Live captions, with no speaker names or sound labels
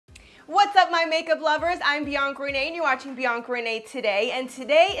What's up, my makeup lovers? I'm Bianca Renee and you're watching Bianca Renee Today, and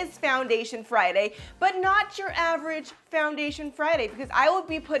today is Foundation Friday, but not your average Foundation Friday, because I will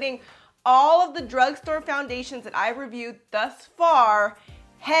be putting all of the drugstore foundations that I've reviewed thus far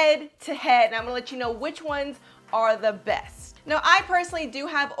head to head, and I'm gonna let you know which ones are the best. Now, I personally do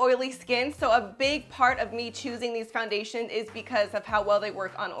have oily skin, so a big part of me choosing these foundations is because of how well they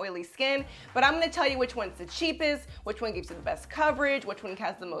work on oily skin, but I'm gonna tell you which one's the cheapest, which one gives you the best coverage, which one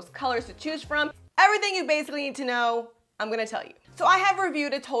has the most colors to choose from. Everything you basically need to know, I'm gonna tell you. So I have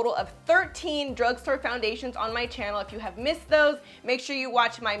reviewed a total of 13 drugstore foundations on my channel. If you have missed those, make sure you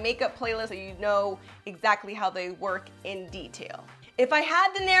watch my makeup playlist so you know exactly how they work in detail. If I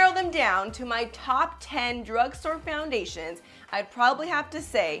had to narrow them down to my top 10 drugstore foundations, I'd probably have to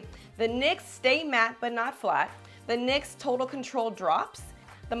say the NYX Stay Matte But Not Flat, the NYX Total Control Drops,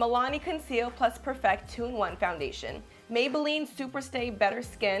 the Milani Conceal Plus Perfect 2-in-1 Foundation, Maybelline Super Stay Better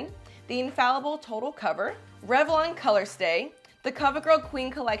Skin, the Infallible Total Cover, Revlon Color Stay, the CoverGirl Queen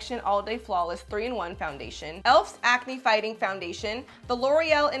Collection All Day Flawless 3-in-1 Foundation, e.l.f.'s Acne Fighting Foundation, the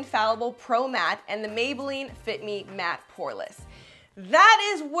L'Oreal Infallible Pro Matte, and the Maybelline Fit Me Matte Poreless.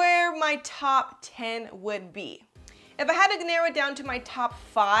 That is where my top 10 would be. If I had to narrow it down to my top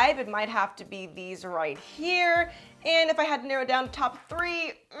 5, it might have to be these right here. And if I had to narrow it down to top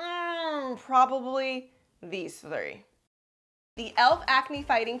 3, probably these 3. The e.l.f. Acne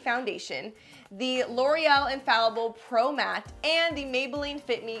Fighting Foundation, the L'Oreal Infallible Pro Matte, and the Maybelline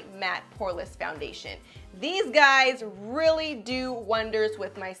Fit Me Matte Poreless Foundation. These guys really do wonders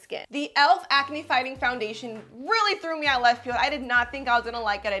with my skin. The e.l.f. Acne Fighting Foundation really threw me out left field. I did not think I was gonna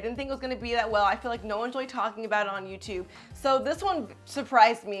like it. I didn't think it was gonna be that well. I feel like no one's really talking about it on YouTube. So this one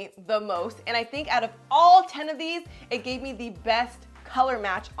surprised me the most. And I think out of all 10 of these, it gave me the best color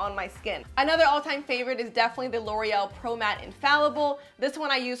match on my skin. Another all-time favorite is definitely the L'Oreal Pro Matte Infallible. This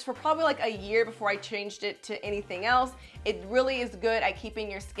one I used for probably like a year before I changed it to anything else. It really is good at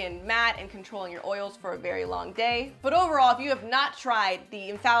keeping your skin matte and controlling your oils for a very long day. But overall, if you have not tried the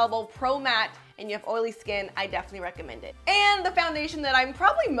Infallible Pro Matte and you have oily skin, I definitely recommend it. And the foundation that I'm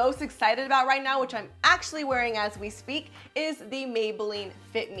probably most excited about right now, which I'm actually wearing as we speak, is the Maybelline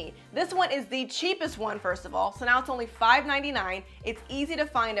Fit Me. This one is the cheapest one, first of all, so now it's only $5.99. It's easy to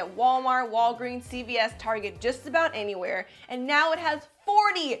find at Walmart, Walgreens, CVS, Target, just about anywhere. And now it has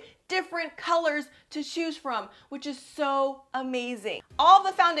 40 different colors to choose from, which is so amazing. All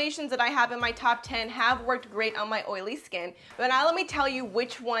the foundations that I have in my top 10 have worked great on my oily skin, but now let me tell you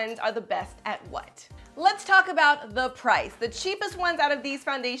which ones are the best at what. Let's talk about the price. The cheapest ones out of these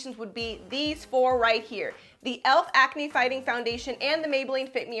foundations would be these 4 right here. The e.l.f. Acne Fighting Foundation and the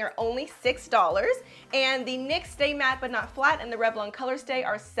Maybelline Fit Me are only $6, and the NYX Stay Matte But Not Flat and the Revlon Color Stay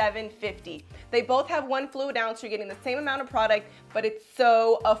are $7.50. They both have 1 fluid ounce, so you're getting the same amount of product, but it's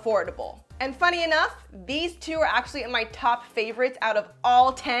so affordable. And funny enough, these 2 are actually in my top favorites out of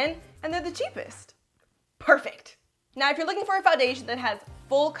all 10, and they're the cheapest. Perfect. Now, if you're looking for a foundation that has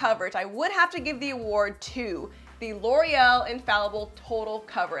full coverage, I would have to give the award to the L'Oreal Infallible Total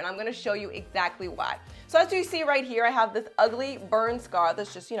Cover, and I'm gonna show you exactly why. So as you see right here, I have this ugly burn scar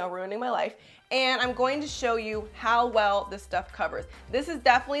that's just, ruining my life, and I'm going to show you how well this stuff covers. This is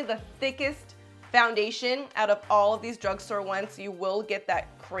definitely the thickest foundation out of all of these drugstore ones, so you will get that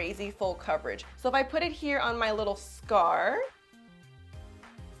crazy full coverage. So if I put it here on my little scar,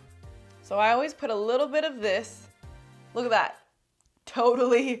 so I always put a little bit of this, look at that,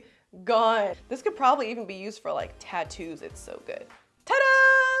 totally gone. This could probably even be used for like tattoos, it's so good.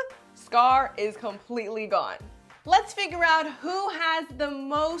 Ta-da! Scar is completely gone. Let's figure out who has the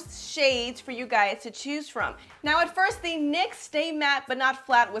most shades for you guys to choose from. Now at first, the NYX Stay Matte But Not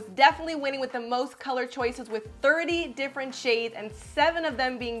Flat was definitely winning with the most color choices with 30 different shades and 7 of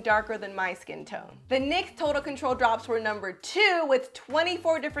them being darker than my skin tone. The NYX Total Control Drops were number 2 with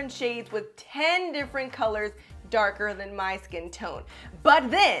 24 different shades with 10 different colors darker than my skin tone. But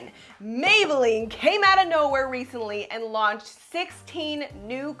then Maybelline came out of nowhere recently and launched 16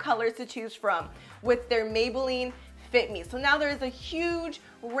 new colors to choose from with their Maybelline Fit Me. So now there's a huge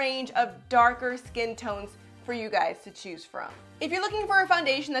range of darker skin tones for you guys to choose from. If you're looking for a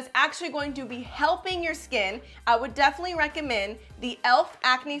foundation that's actually going to be helping your skin, I would definitely recommend the e.l.f.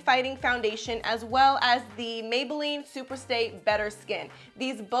 Acne Fighting Foundation as well as the Maybelline Super Stay Better Skin.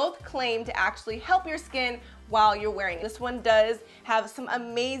 These both claim to actually help your skin while you're wearing it. This one does have some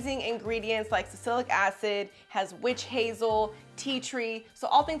amazing ingredients like salicylic acid, has witch hazel, tea tree, so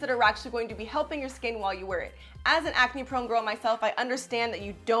all things that are actually going to be helping your skin while you wear it. As an acne prone girl myself, I understand that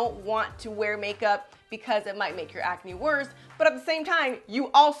you don't want to wear makeup because it might make your acne worse, but at the same time, you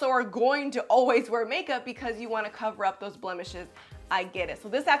also are going to always wear makeup because you want to cover up those blemishes. I get it. So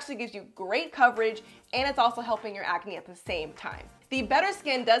this actually gives you great coverage, and it's also helping your acne at the same time. The Better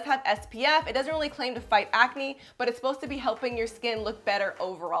Skin does have SPF. It doesn't really claim to fight acne, but it's supposed to be helping your skin look better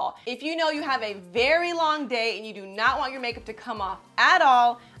overall. If you know you have a very long day and you do not want your makeup to come off at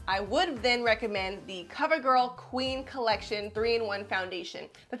all, I would then recommend the CoverGirl Queen Collection 3-in-1 foundation.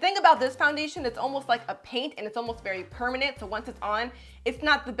 The thing about this foundation, it's almost like a paint and it's almost very permanent. So once it's on, it's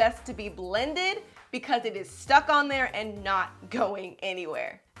not the best to be blended because it is stuck on there and not going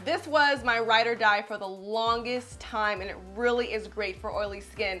anywhere. This was my ride or die for the longest time, and it really is great for oily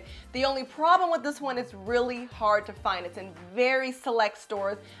skin. The only problem with this one, it's really hard to find. It's in very select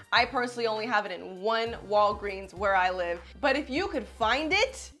stores. I personally only have it in one Walgreens where I live, but if you could find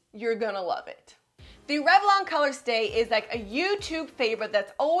it, you're gonna love it. The Revlon Color Stay is like a YouTube favorite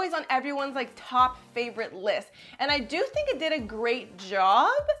that's always on everyone's like top favorite list, and I do think it did a great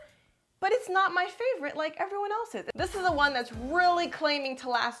job, but it's not my favorite like everyone else's. This is the one that's really claiming to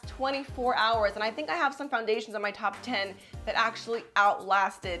last 24 hours, and I think I have some foundations on my top 10 that actually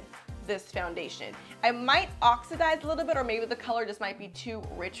outlasted this foundation. I might oxidize a little bit, or maybe the color just might be too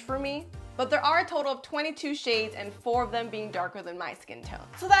rich for me. But there are a total of 22 shades and 4 of them being darker than my skin tone.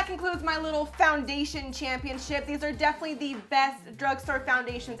 So that concludes my little foundation championship. These are definitely the best drugstore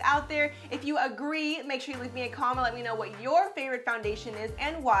foundations out there. If you agree, make sure you leave me a comment. Let me know what your favorite foundation is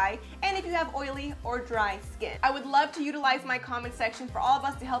and why, and if you have oily or dry skin. I would love to utilize my comment section for all of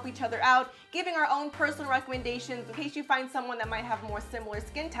us to help each other out, giving our own personal recommendations in case you find someone that might have more similar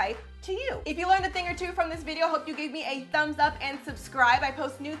skin type to you. If you learned a thing or two from this video, I hope you gave me a thumbs up and subscribe. I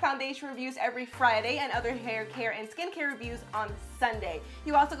post new foundation reviews every Friday and other hair care and skincare reviews on Sunday.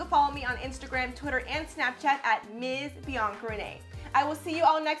 You also can follow me on Instagram, Twitter, and Snapchat at Ms. Bianca Renee. I will see you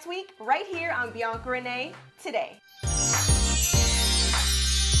all next week right here on Bianca Renee Today.